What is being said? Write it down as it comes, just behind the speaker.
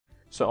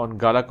So on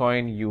GALA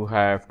coin, you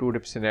have two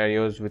dip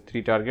scenarios with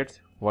three targets.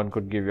 One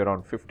could give you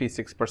around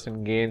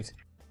 56% gains.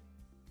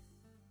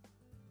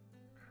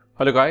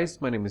 Hello guys,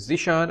 my name is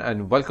Zishan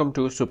and welcome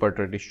to Super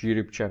Tradish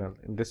YouTube channel.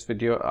 In this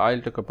video, I'll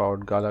talk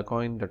about GALA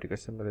coin. The ticker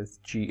symbol is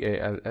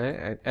GALA,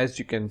 and as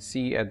you can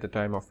see at the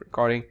time of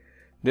recording,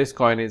 this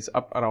coin is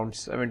up around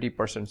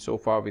 70% so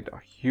far with a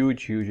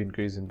huge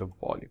increase in the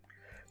volume.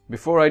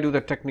 Before I do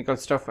the technical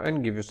stuff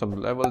and give you some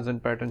levels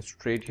and patterns to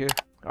trade here,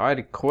 I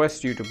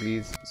request you to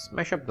please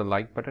smash up the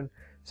like button,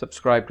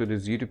 subscribe to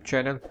this YouTube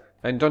channel,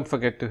 and don't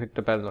forget to hit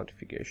the bell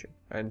notification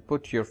and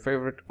put your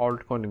favorite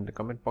altcoin in the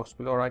comment box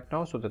below right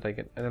now so that I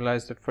can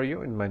analyze that for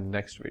you in my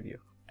next video.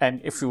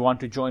 And if you want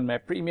to join my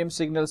premium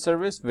signal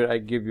service where I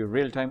give you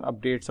real-time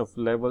updates of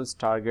levels,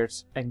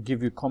 targets, and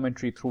give you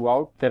commentary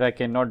throughout that I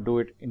cannot do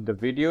it in the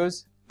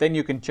videos, then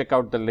you can check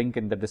out the link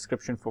in the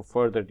description for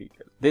further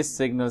details. This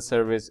signal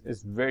service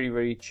is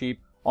very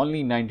cheap,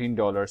 only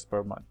 $19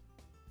 per month.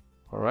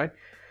 Alright,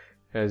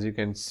 as you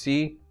can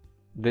see,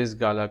 this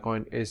GALA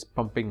coin is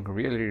pumping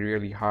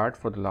really hard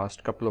for the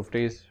last couple of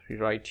days.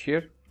 Right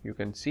here you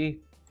can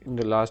see in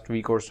the last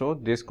week or so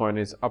this coin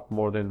is up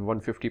more than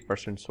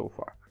 150% so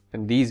far,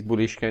 and these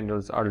bullish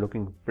candles are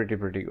looking pretty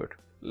good.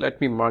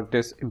 Let me mark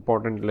this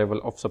important level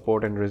of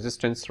support and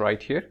resistance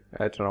right here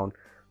at around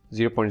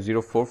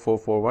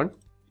 0.04441.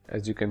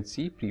 As you can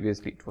see,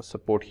 previously it was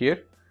support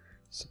here,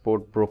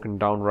 support broken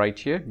down right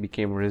here,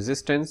 became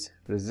resistance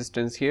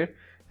here,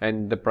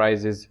 and the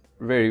price is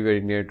very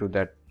near to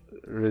that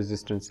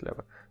resistance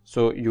level.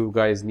 So you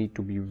guys need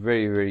to be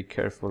very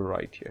careful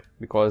right here,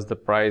 because the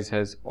price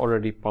has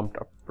already pumped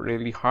up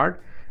really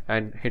hard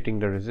and hitting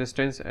the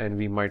resistance, and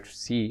we might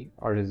see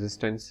a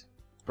resistance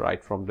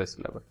right from this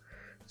level.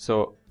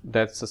 So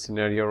that's the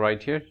scenario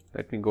right here.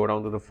 Let me go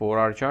down to the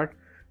 4-hour chart,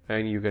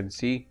 and you can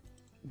see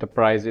the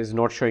price is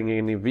not showing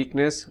any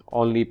weakness,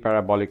 only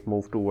parabolic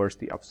move towards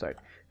the upside.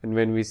 And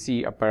when we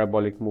see a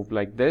parabolic move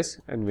like this,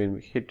 and when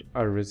we hit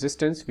a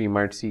resistance, we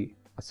might see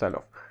a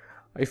sell-off.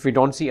 If we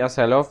don't see a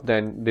sell-off,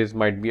 then this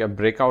might be a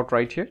breakout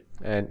right here,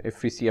 and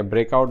if we see a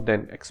breakout,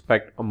 then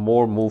expect a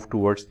more move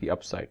towards the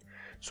upside.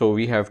 So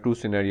we have two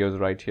scenarios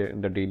right here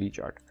in the daily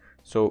chart.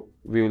 So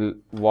we will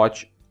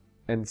watch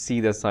and see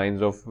the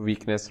signs of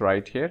weakness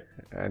right here,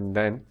 and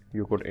then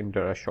you could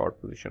enter a short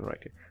position right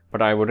here.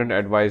 But I wouldn't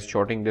advise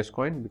shorting this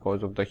coin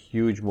because of the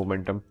huge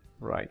momentum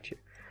right here.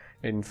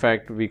 In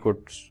fact, we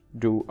could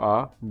do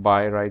a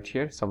buy right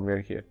here, somewhere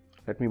here.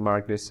 Let me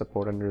mark this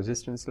support and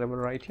resistance level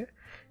right here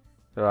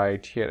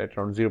at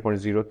around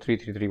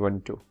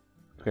 0.033312. You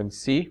can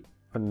see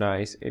a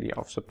nice area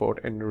of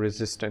support and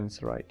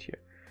resistance right here,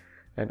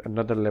 and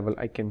another level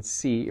I can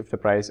see if the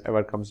price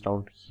ever comes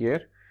down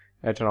here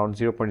at around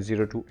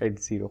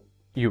 0.0280.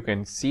 You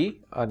can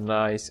see a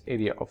nice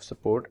area of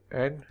support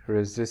and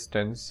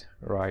resistance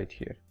right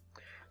here.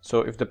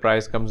 So if the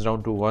price comes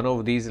down to one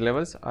of these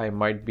levels, I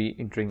might be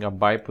entering a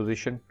buy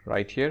position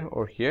right here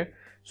or here.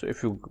 So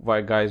if you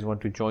guys want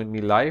to join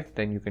me live,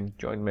 then you can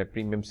join my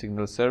premium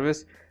signal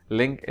service.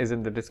 Link is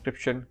in the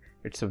description.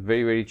 It's a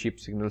very cheap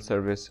signal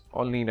service,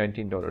 only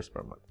 $19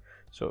 per month.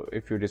 So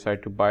if you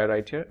decide to buy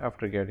right here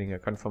after getting a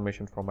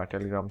confirmation from my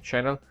Telegram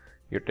channel,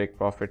 your take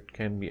profit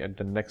can be at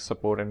the next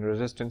support and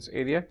resistance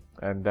area,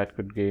 and that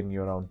could gain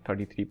you around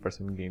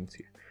 33% gains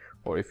here.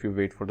 Or if you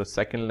wait for the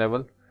second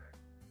level,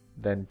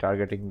 then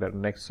targeting the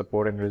next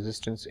support and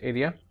resistance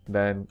area,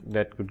 then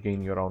that could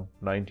gain you around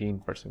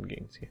 19%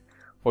 gains here.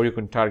 Or you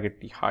can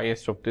target the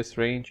highest of this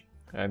range,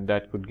 and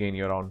that could gain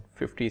you around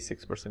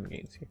 56%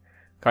 gains here.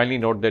 Kindly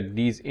note that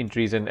these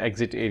entries and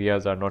exit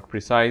areas are not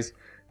precise.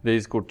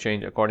 These could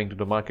change according to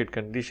the market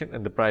condition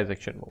and the price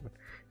action movement.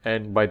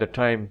 And by the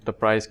time the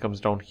price comes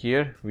down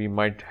here, we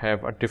might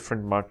have a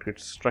different market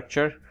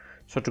structure.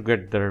 So to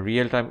get the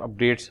real-time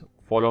updates,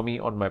 follow me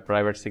on my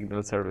private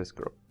signal service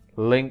group.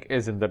 Link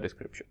is in the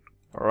description.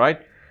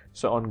 Alright,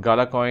 so on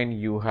GALA coin,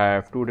 you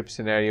have two dip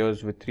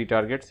scenarios with three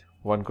targets.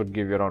 One could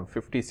give you around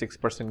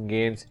 56%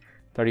 gains,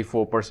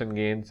 34%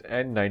 gains,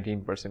 and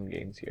 19%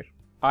 gains here.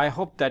 I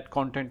hope that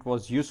content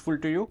was useful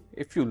to you.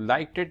 If you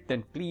liked it,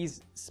 then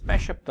please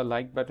smash up the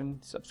like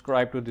button,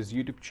 subscribe to this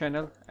YouTube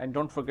channel, and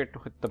don't forget to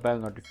hit the bell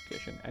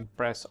notification and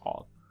press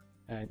all.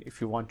 And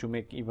if you want to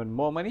make even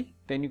more money,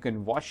 then you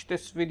can watch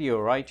this video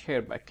right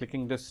here by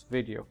clicking this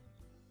video.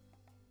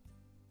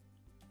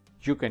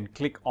 You can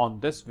click on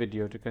this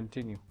video to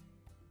continue.